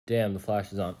Damn, the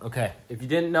flash is on. Okay, if you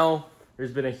didn't know,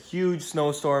 there's been a huge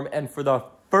snowstorm, and for the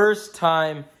first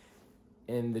time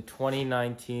in the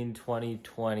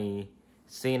 2019-2020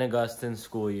 St. Augustine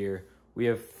school year, we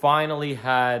have finally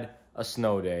had a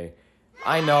snow day.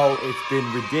 I know it's been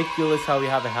ridiculous how we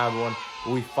haven't had one,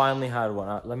 but we finally had one.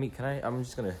 I'm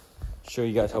just gonna show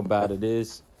you guys how bad it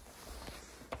is.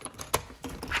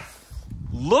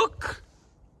 Look!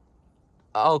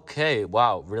 Okay,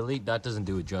 wow, really? That doesn't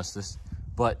do it justice.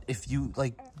 But if you,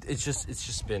 like, it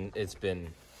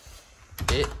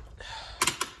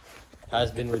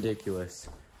has been ridiculous.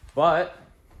 But,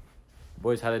 the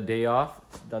boys had a day off,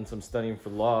 done some studying for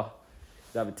law.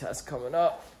 They have a test coming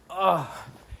up.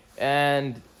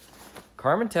 And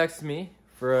Carmen texted me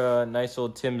for a nice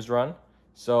old Tim's run.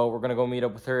 So we're gonna go meet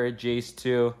up with her at Jace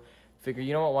too. Figure,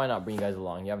 you know what, why not bring you guys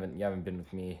along? You haven't been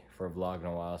with me for a vlog in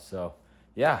a while, so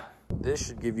yeah. This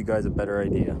should give you guys a better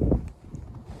idea.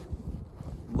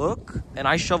 Look, and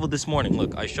I shoveled this morning.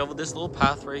 Look, I shoveled this little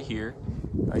path right here.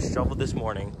 I shoveled this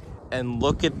morning. And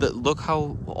look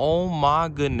how, oh my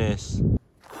goodness.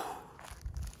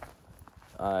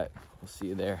 Alright, we'll see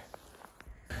you there.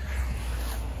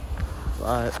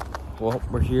 But, well,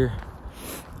 we're here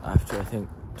after, I think,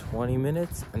 20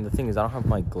 minutes. And the thing is, I don't have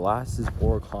my glasses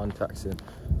or contacts in.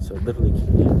 So I literally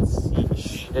can't see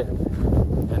shit.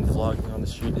 And vlogging on the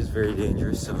street is very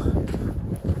dangerous, so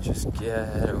just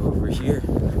get over here.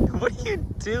 What are you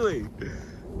doing?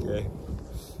 Okay,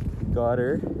 got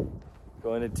her.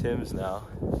 Going to Tim's now.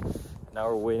 Now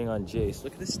we're waiting on Jace.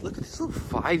 Look at this little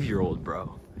 5-year-old,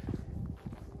 bro.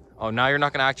 Oh, now you're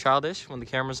not gonna act childish when the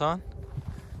camera's on?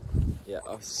 Yeah,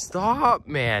 oh, stop,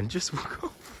 man. Just go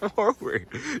forward.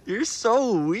 You're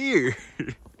so weird.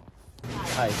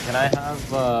 Hi, can I have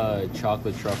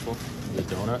chocolate truffle, the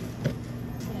donut?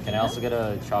 Can I also get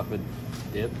a chocolate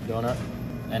dip donut?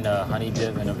 And a honey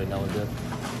dip and a vanilla dip?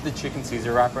 The chicken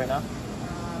Caesar wrap right now?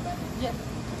 Yeah.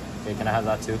 Okay, can I have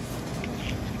that too?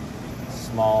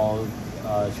 Small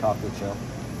chocolate chip.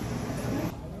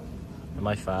 Am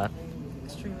I fat?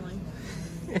 Extremely.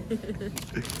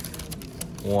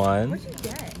 One. What'd you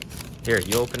get? Here,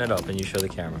 you open it up and you show the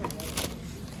camera. Do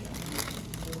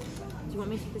you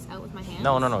want me to take this out with my hand?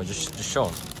 No, just show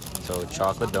them. So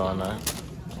chocolate donut.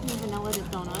 Vanilla dip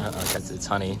donut. It's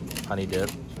honey dip.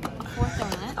 A fourth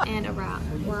donut and a wrap.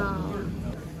 Wow.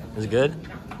 Is it good?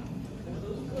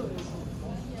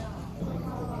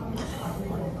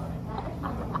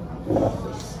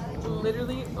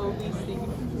 Literally obesity.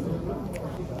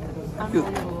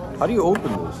 How do you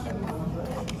open this?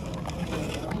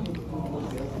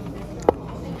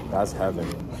 That's heaven.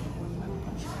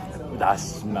 That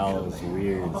smells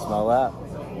weird. Smell that?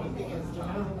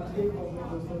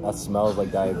 That smells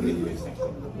like diabetes.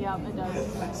 Yeah, it does.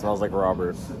 It smells like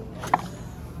Robert.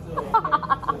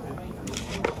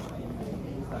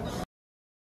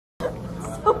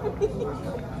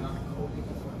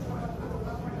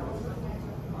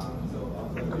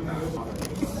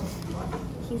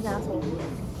 He's an asshole.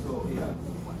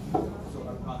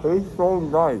 It's so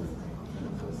nice.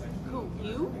 Who,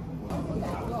 you?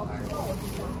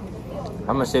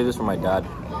 I'm gonna save this for my dad.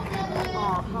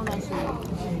 Aw, how nice of you.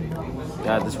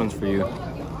 Dad, this one's for you.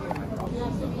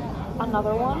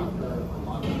 Another one?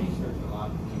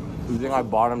 You think I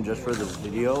bought them just for this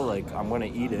video? Like, I'm gonna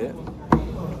eat it.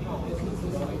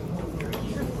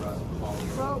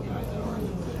 Bro.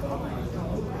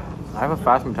 I have a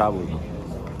fast metabolism.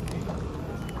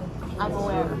 I'm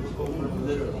aware.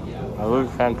 I really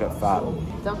can't get fat.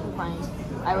 Don't complain.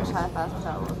 I wish I had a fast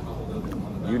metabolism.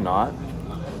 You not?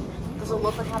 Does it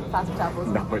look like I have a fast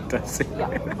metabolism? No, it doesn't. Yeah.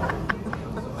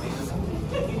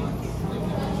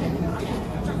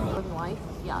 Living life?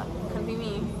 Yeah, couldn't be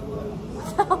me.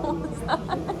 What the hell was that?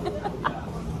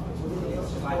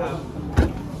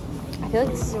 I feel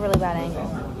like this is a really bad angle.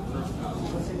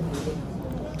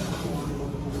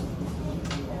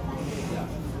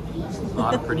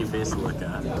 Not a pretty face to look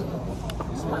at.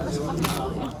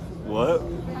 What?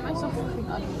 Why am I so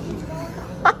fucking ugly?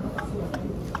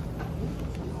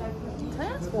 Can I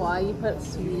ask why you put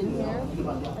Sweden here?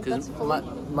 Like, Because that's full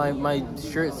of my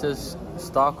shirt says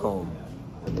Stockholm.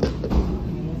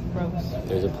 gross.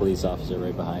 There's a police officer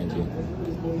right behind you.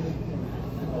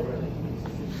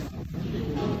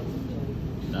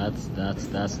 That's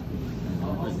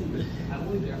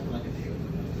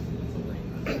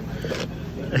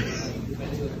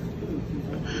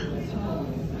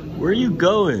Where are you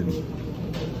going?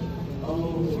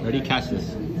 Where do you catch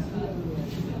this?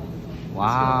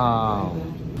 Wow.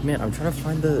 Man, I'm trying to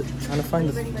find the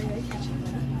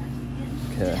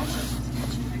Okay.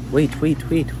 Wait.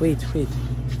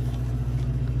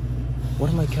 What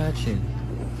am I catching?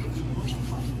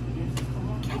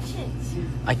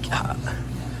 I can't.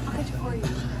 I'll get you for you.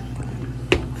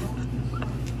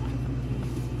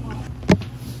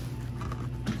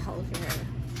 How was your hair?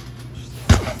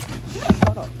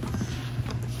 Shut up.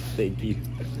 Thank you.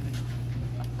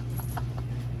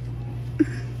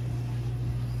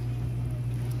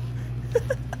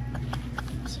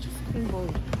 Such a fucking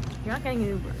bully. You're not getting an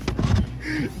Uber.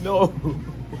 No.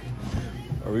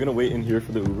 Are we gonna wait in here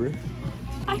for the Uber?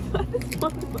 I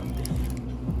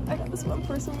got this one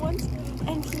person once,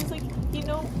 and he was like, you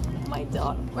know, my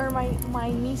daughter or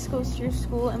my niece goes to your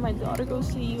school, and my daughter goes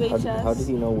to UHS. How did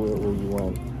he know where you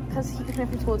went? Because he picked me up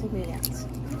from school to take me to dance.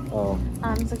 Oh.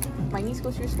 It's like, my niece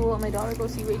goes to your school and my daughter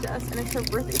goes to UHS, and it's her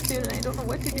birthday soon, and I don't know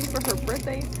what to do for her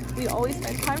birthday. We always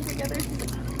spend time together. She's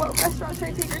like, what restaurant should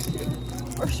I take her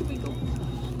to? Or should we go?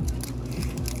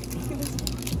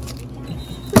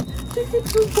 Take her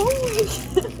to bowling.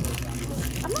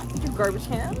 I'm not your garbage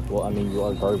can. Well, I mean, you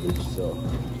are garbage, so.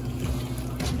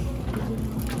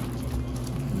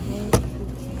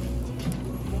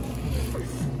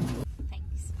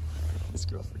 Thanks. This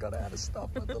girl forgot I had to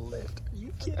stop at the lift. Are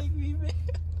you kidding me, man?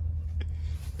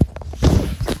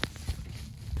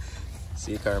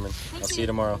 See you, Carmen. I'll see you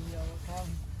tomorrow.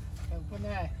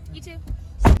 You too.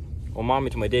 我媽咪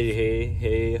同埋爹哋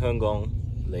喺香港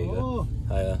嚟㗎，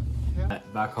係啊。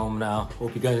Back home now.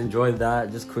 Hope you guys enjoyed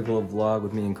that. Just a quick little vlog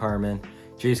with me and Carmen.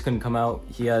 Jace couldn't come out.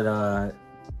 He had to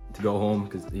go home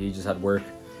because he just had work.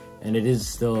 And it is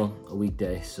still a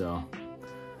weekday, so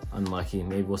unlucky.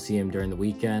 Maybe we'll see him during the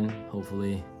weekend,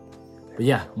 hopefully. But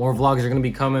yeah, more vlogs are going to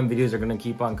be coming. Videos are going to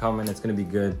keep on coming. It's going to be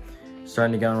good.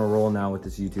 Starting to get on a roll now with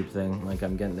this YouTube thing. Like,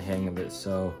 I'm getting the hang of it.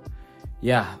 So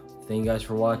yeah, thank you guys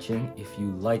for watching. If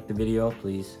you liked the video,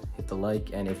 please hit the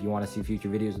like. And if you want to see future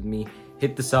videos with me,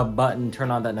 hit the sub button,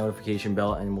 turn on that notification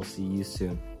bell, and we'll see you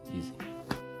soon. Easy.